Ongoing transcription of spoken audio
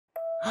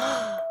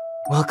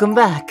Welcome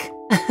back.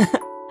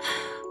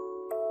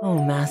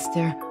 Oh,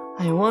 Master,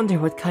 I wonder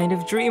what kind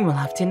of dream we'll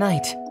have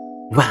tonight.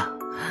 Well,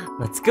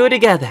 let's go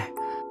together.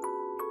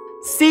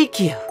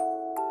 Seikyuu!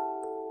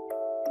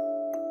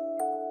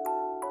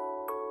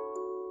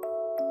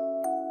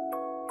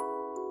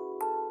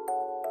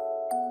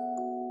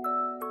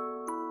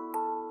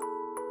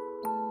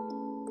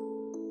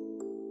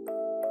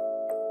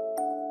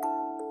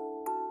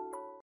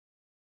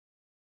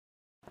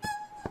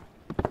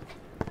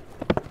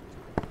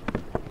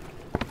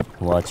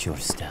 Watch your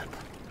step.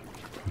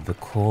 The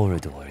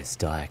corridor is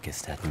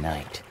darkest at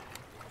night.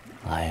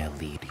 I'll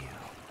lead you.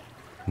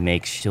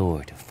 Make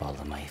sure to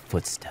follow my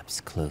footsteps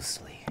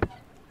closely.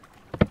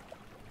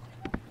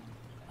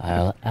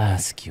 I'll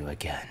ask you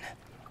again,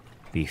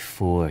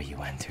 before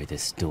you enter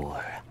this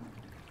door.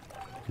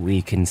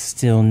 We can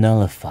still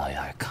nullify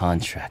our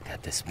contract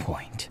at this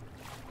point.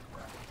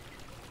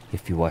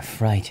 If you are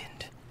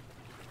frightened,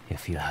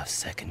 if you have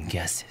second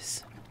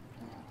guesses,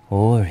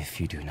 or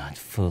if you do not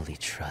fully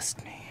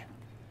trust me,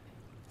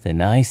 then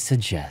I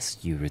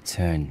suggest you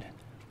return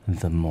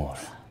the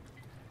Mora.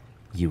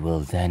 You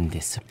will then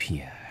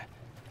disappear,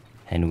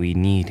 and we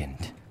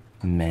needn't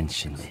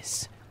mention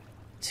this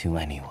to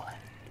anyone.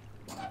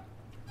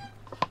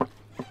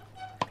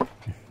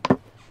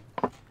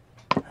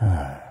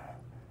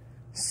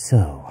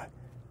 So,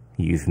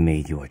 you've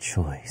made your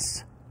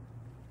choice.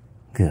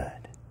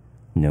 Good.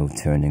 No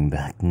turning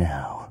back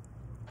now.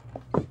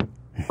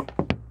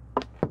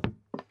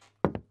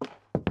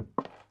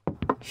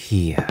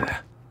 Here.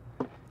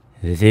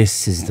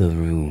 This is the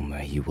room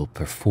where you will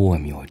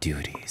perform your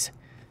duties.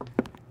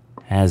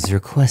 As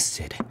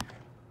requested,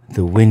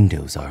 the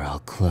windows are all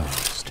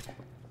closed,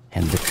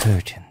 and the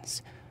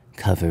curtains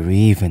cover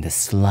even the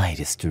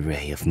slightest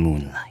ray of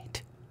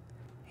moonlight.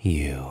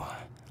 You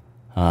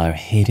are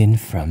hidden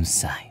from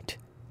sight,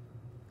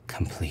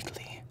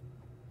 completely.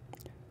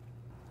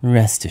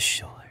 Rest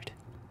assured,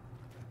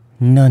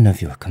 none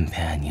of your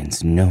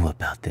companions know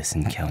about this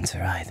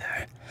encounter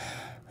either,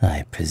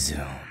 I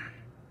presume.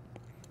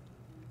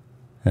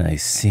 I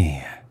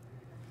see.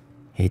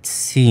 It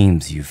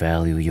seems you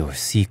value your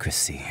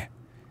secrecy.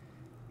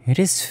 It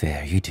is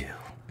fair you do.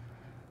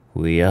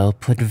 We all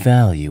put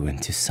value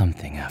into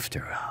something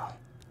after all.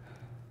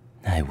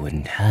 I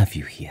wouldn't have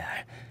you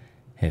here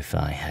if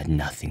I had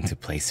nothing to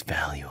place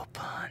value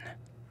upon.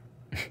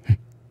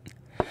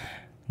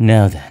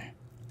 Now then,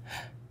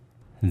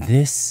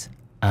 this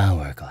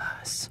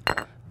hourglass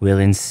will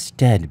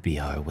instead be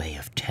our way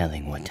of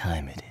telling what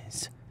time it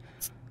is.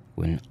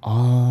 When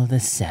all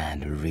the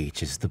sand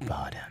reaches the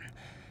bottom,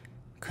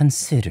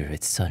 consider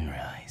it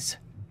sunrise.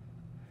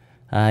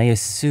 I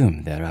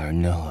assume there are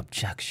no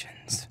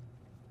objections.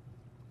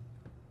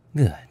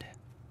 Good.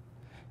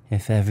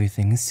 If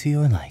everything is to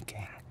your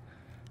liking,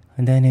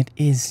 then it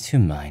is to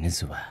mine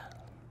as well.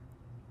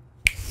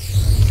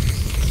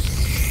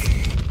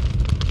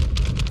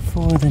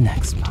 For the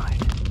next part,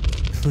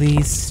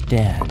 please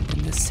stand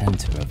in the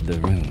center of the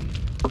room.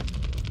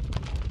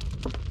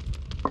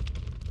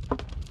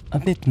 A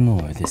bit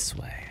more this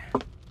way.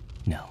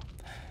 No,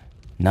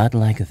 not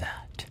like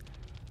that.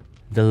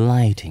 The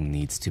lighting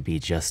needs to be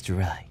just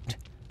right.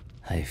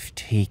 I've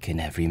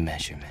taken every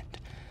measurement.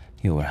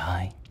 Your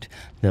height,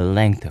 the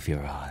length of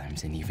your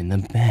arms, and even the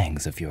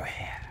bangs of your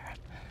hair.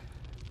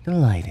 The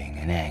lighting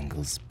and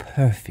angles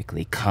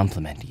perfectly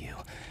complement you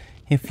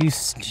if you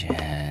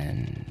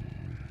stand...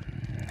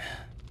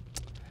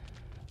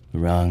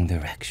 Wrong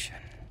direction.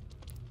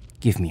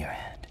 Give me your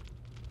hand.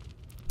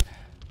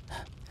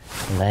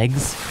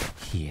 Legs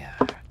here.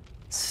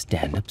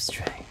 Stand up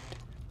straight.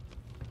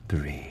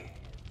 Breathe.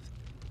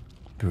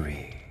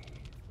 Breathe.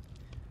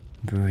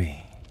 Breathe.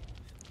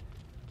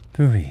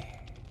 Breathe.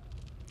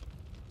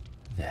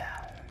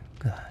 There.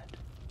 Good.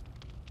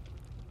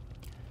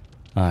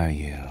 Are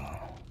you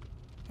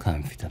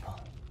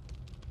comfortable?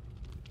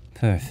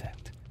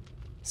 Perfect.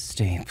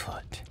 Stay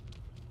put.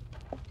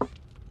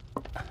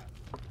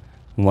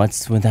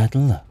 What's with that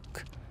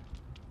look?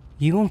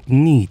 You won't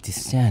need to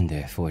stand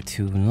there for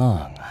too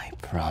long, I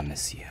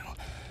promise you.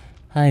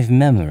 I've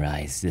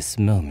memorized this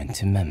moment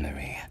to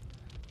memory,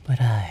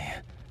 but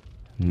I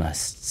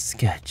must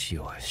sketch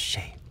your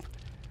shape.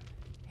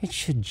 It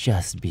should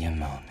just be a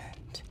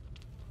moment.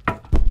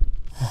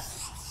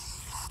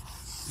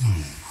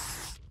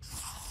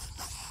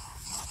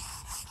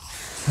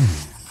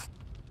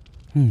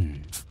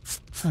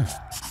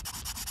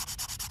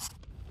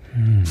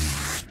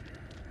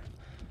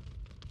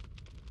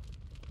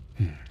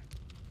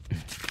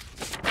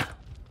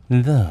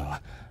 Though,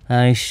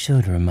 I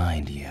should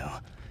remind you,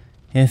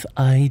 if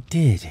I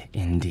did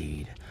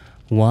indeed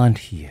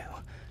want you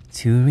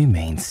to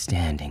remain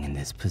standing in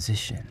this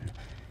position,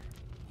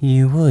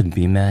 you would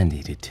be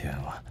mandated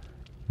to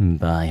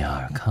by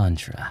our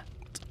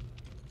contract.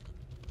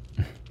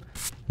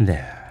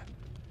 There.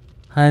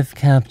 I've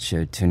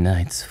captured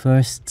tonight's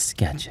first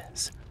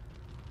sketches.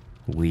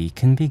 We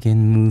can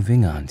begin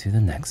moving on to the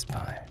next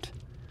part.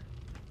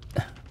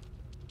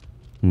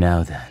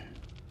 Now then,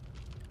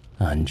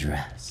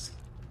 undress.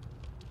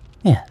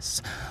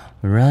 Yes,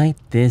 right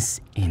this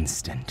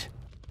instant.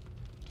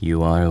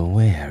 You are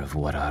aware of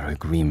what our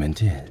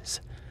agreement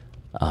is,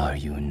 are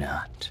you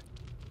not?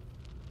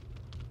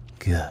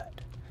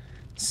 Good.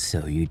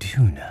 So you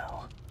do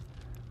know.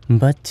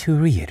 But to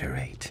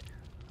reiterate,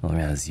 or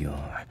as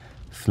your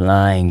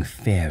flying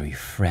fairy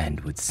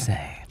friend would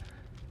say,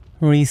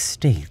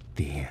 restate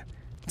the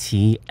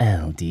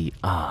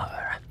TLDR.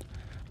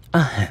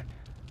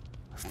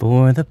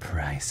 For the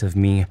price of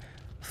me,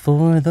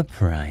 for the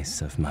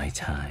price of my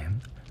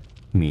time,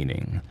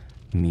 meaning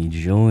me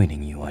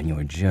joining you on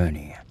your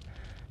journey,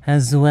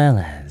 as well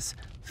as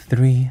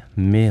 3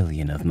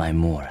 million of my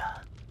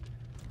mora,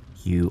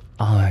 you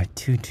are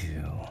to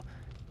do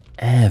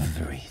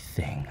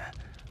everything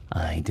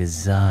I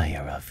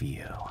desire of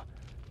you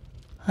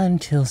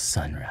until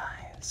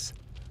sunrise.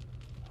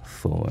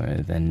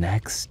 For the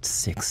next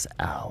 6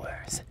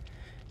 hours,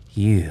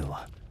 you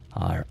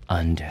are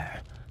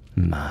under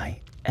my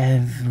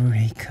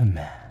every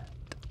command.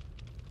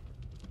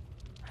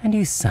 And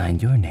you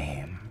signed your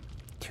name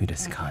to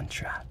this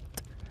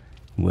contract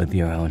with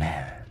your own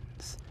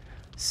hands,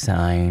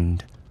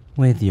 signed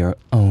with your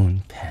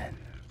own pen,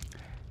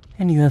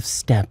 and you have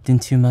stepped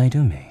into my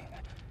domain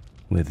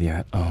with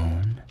your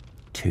own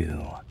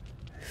 2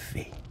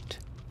 feet.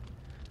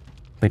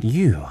 But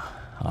you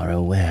are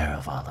aware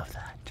of all of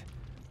that.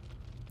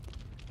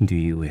 Do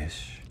you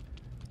wish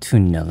to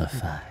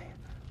nullify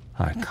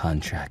our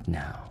contract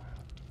now?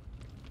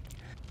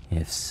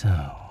 If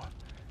so,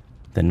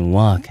 then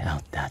walk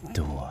out that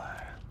door.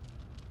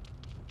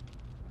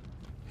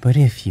 But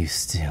if you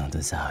still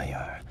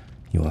desire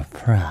your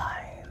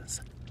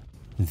prize,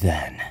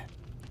 then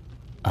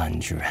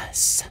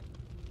undress.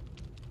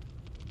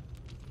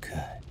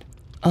 Good.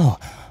 Oh,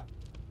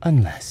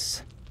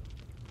 unless,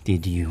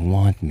 did you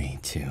want me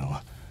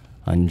to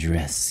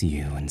undress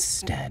you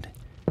instead?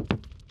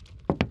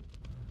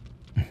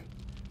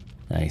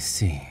 I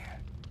see.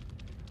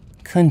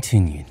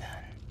 Continue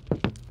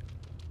then.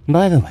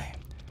 By the way,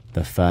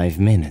 the 5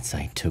 minutes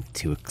I took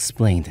to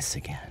explain this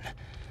again,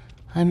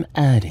 I'm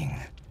adding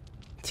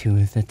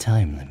to the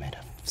time limit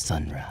of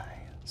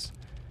sunrise.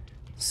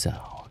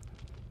 So,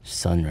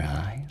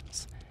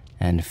 sunrise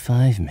and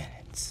 5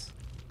 minutes.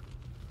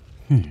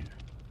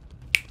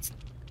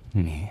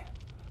 Me?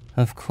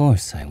 Of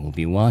course I will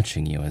be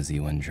watching you as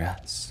you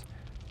undress.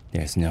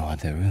 There's no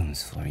other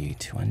rooms for you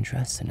to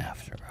undress in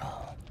after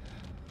all.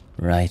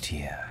 Right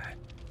here.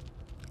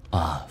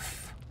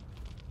 Off.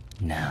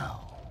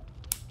 Now.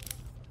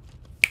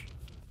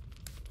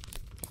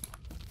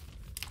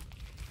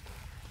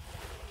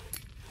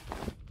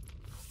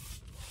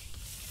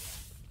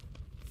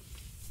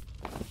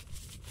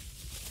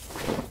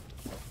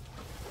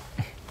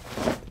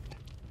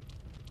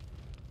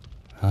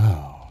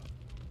 Oh.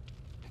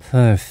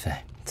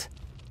 Perfect.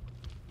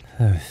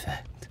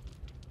 Perfect.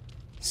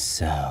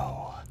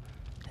 So,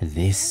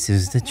 this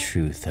is the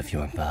truth of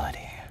your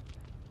body.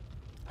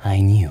 I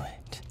knew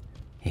it.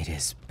 It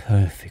is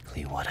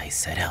perfectly what I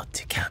set out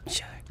to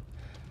capture.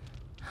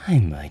 I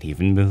might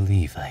even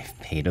believe I've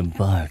paid a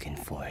bargain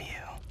for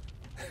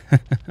you.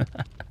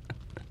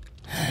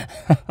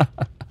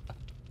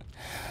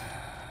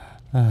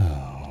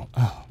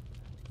 Oh,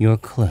 your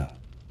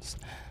clothes.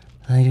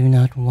 I do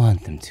not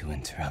want them to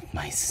interrupt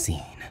my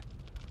scene.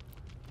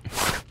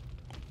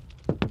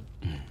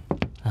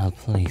 I'll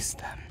place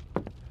them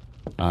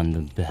on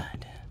the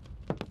bed.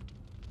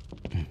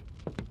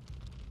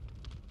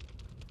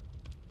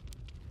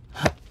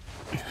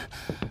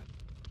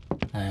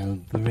 I'll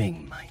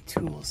bring my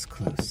tools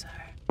closer.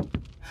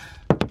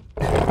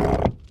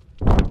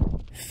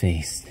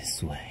 Face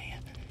this way.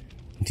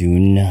 Do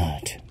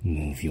not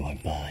move your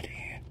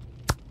body.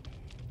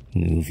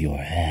 Move your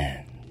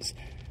hands.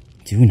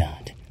 Do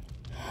not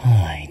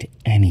hide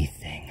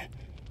anything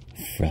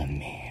from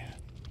me.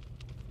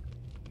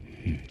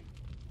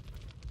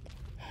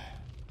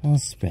 I'll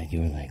spread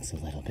your legs a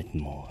little bit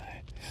more.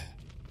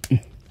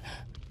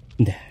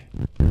 There.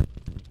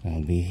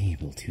 I'll be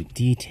able to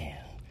detail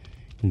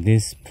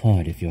this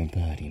part of your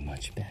body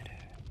much better.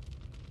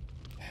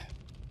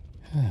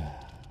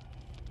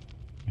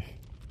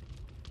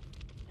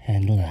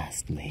 And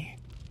lastly,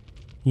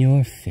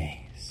 your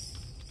face.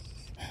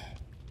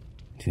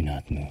 Do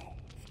not move.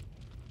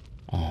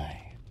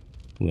 I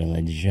will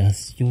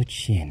adjust your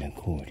chin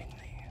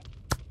accordingly.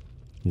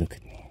 Look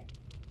at me.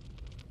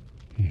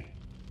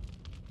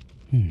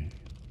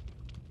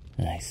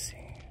 I see.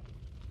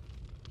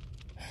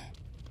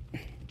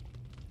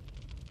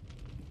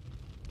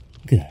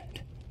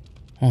 Good.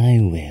 I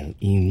will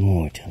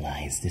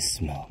immortalize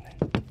this moment.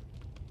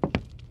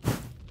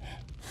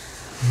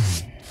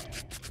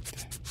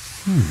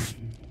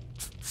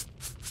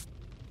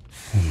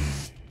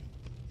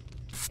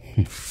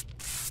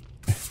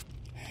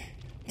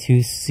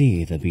 To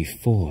see the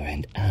before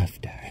and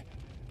after,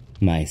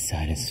 my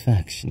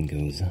satisfaction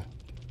goes up.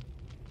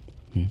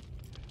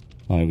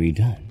 Are we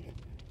done?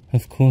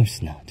 Of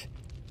course not.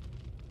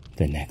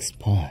 The next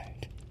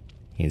part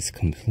is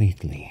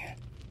completely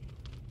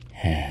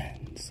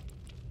hands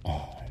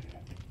on.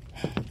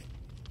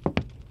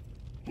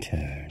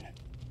 Turn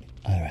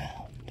around.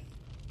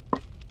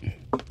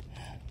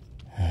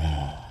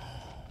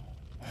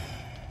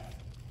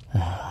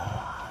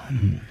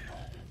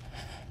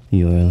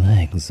 Your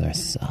legs are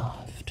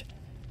soft,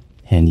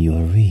 and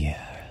your rear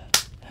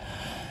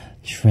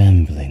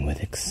trembling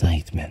with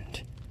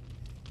excitement,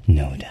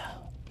 no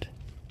doubt.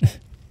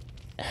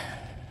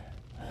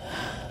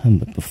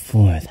 But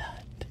before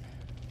that,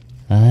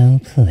 I'll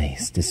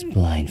place this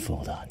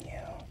blindfold on you.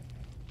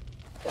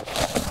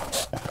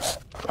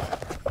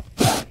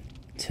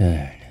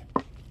 Turn.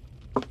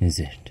 Is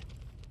it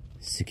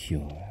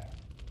secure?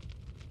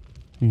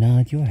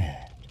 Nod your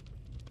head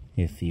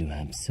if you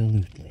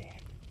absolutely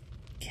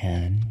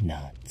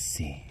cannot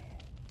see.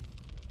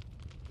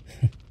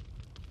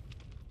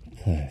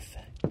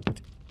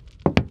 Perfect.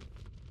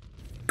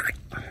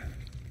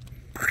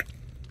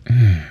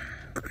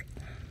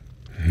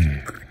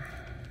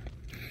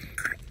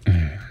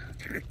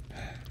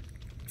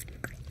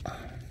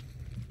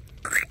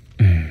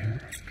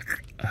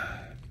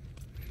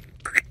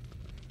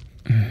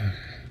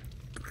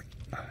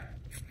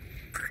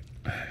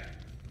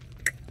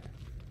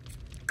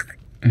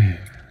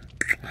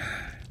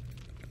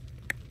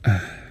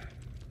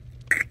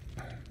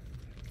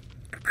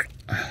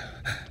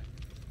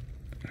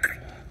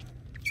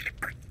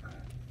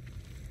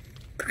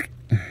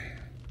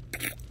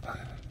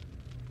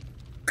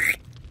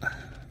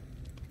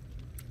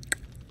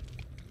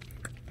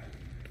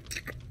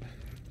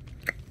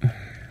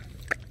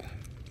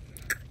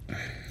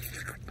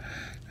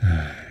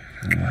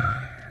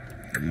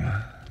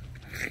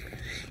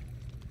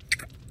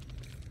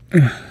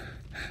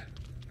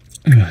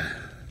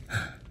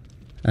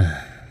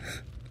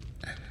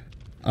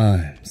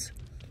 Arms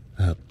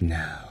up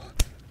now.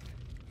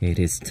 It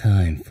is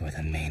time for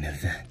the main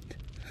event.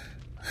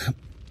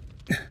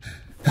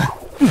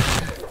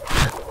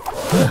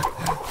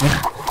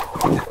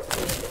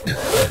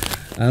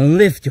 I'll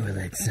lift your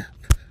legs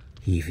up,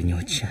 even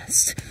your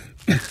chest.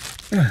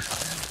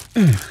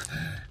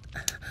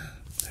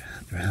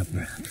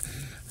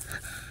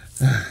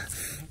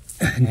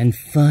 And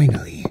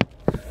finally...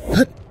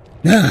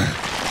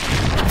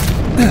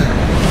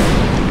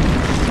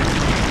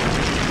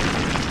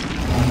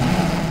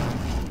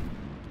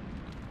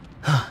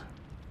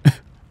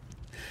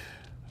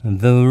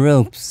 The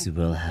ropes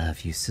will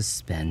have you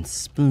suspend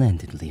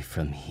splendidly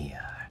from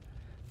here.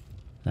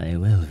 I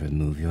will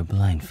remove your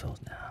blindfold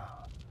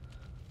now.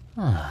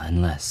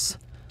 Unless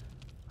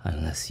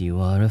you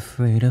are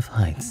afraid of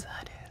heights,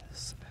 that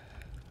is.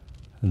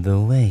 The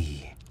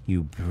way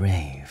you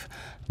brave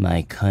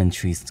my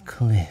country's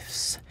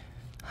cliffs,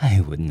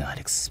 I would not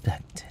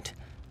expect it.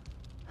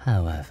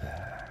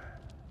 However,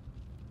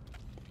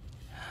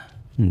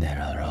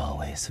 there are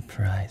always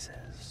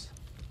surprises.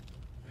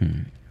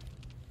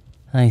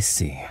 I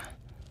see.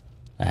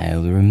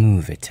 I'll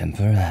remove it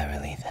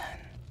temporarily then.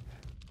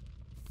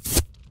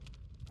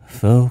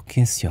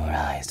 Focus your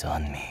eyes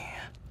on me.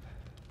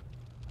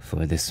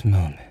 For this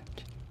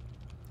moment,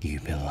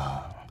 you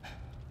belong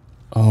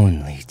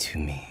only to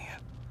me.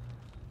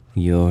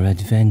 Your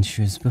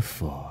adventures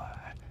before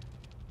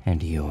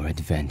and your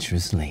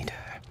adventures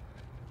later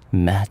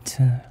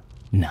matter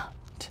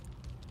not.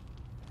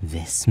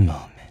 This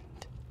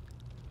moment,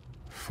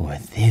 for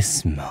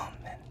this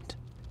moment,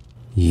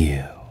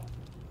 you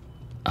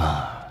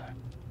are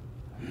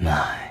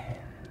mine.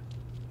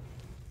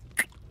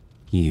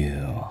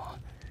 You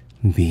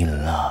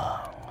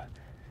belong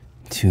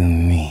to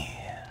me.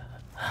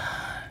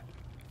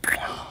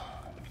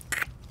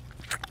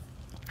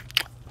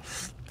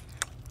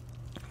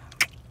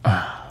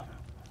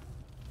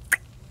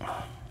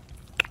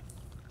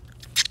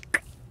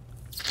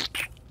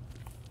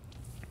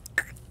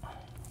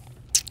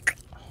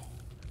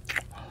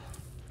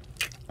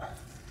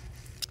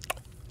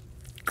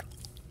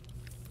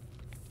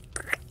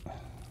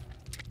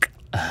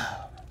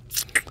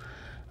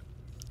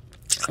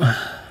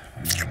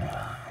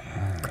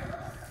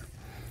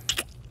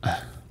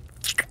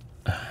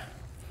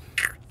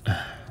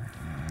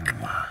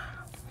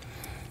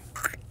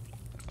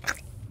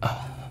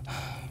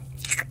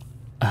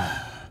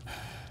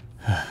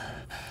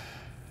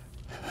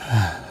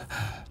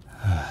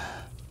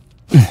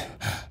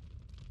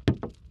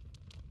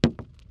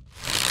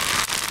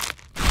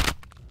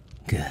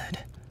 Good.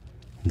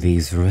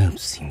 These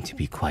ropes seem to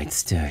be quite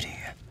sturdy.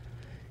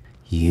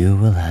 You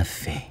will have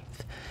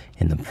faith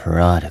in the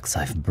products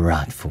I've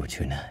brought for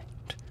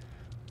tonight.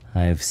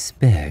 I've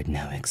spared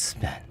no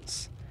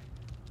expense,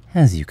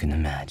 as you can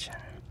imagine.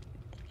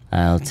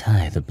 I'll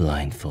tie the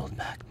blindfold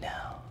back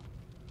now.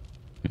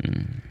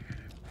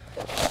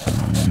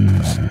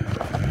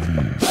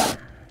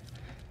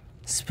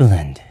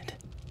 Splendid.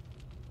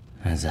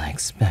 As I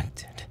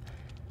expected.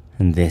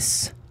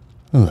 This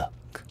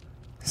look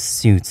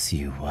suits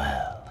you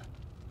well.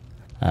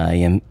 I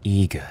am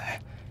eager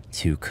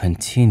to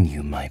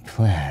continue my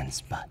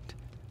plans, but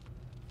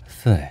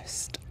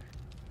first,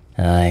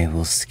 I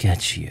will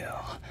sketch you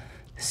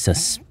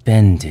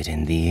suspended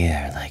in the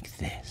air like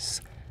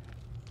this,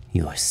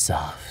 your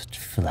soft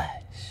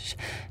flesh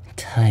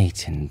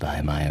tightened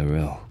by my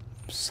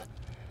ropes,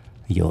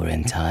 your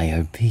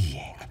entire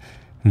being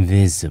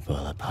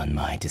visible upon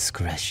my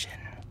discretion.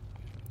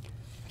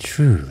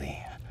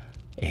 Truly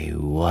a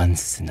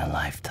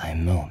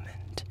once-in-a-lifetime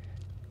moment,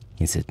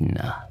 is it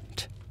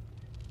not?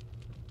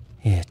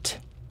 It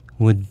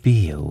would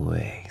be a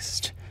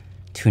waste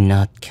to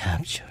not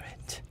capture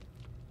it.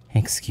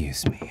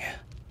 Excuse me.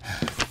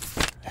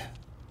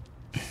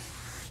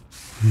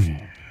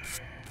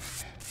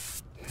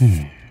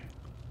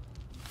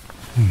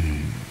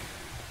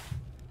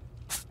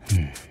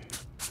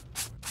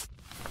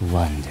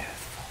 Wonderful.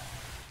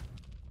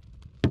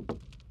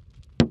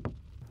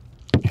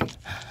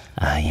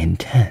 I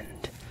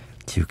intend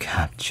to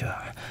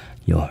capture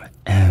your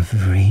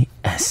every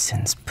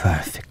essence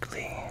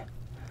perfectly.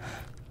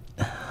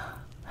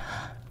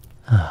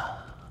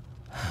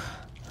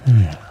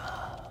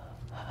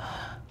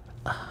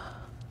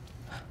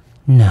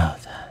 Now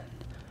then,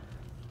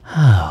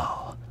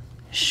 how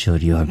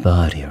should your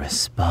body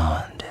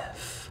respond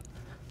if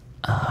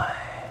I...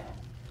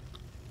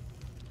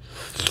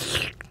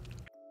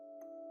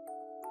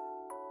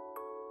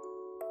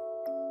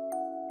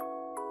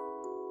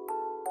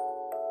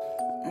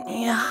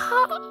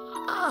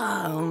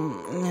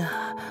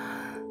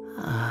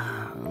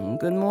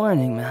 Good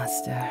morning,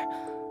 Master.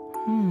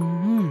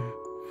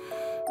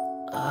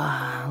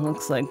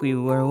 Looks like we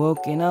were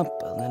woken up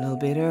a little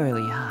bit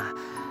early, huh?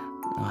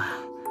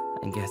 Well,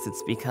 I guess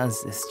it's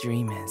because this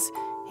dream is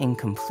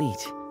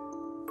incomplete.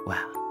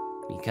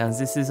 Well, because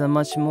this is a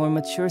much more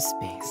mature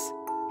space.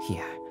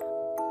 Here,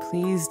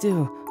 please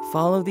do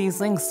follow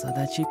these links so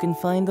that you can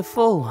find the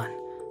full one.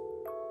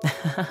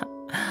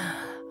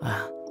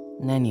 Well,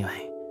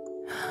 anyway,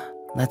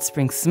 let's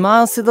bring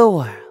smiles to the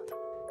world.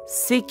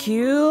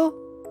 Seikyuu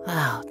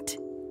out.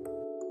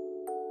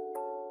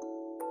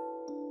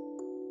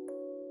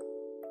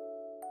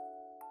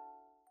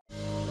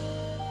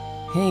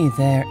 Hey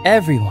there,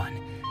 everyone.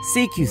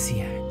 Seikyuu's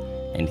here.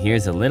 And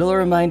here's a little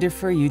reminder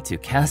for you to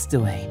cast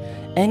away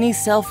any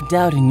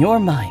self-doubt in your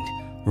mind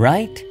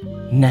right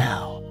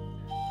now.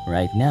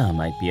 Right now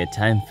might be a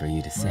time for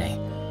you to say,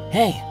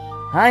 hey,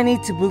 I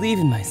need to believe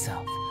in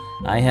myself.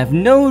 I have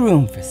no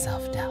room for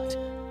self-doubt.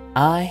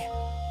 I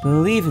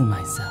believe in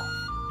myself.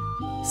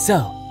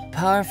 So,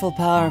 powerful,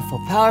 powerful,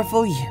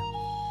 powerful you.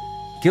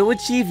 Go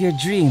achieve your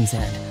dreams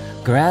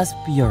and grasp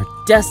your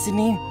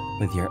destiny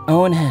with your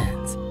own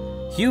hands.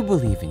 You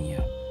believe in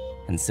you,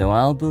 and so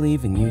I'll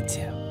believe in you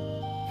too.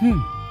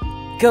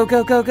 Go,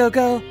 go, go, go,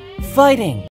 go, fighting!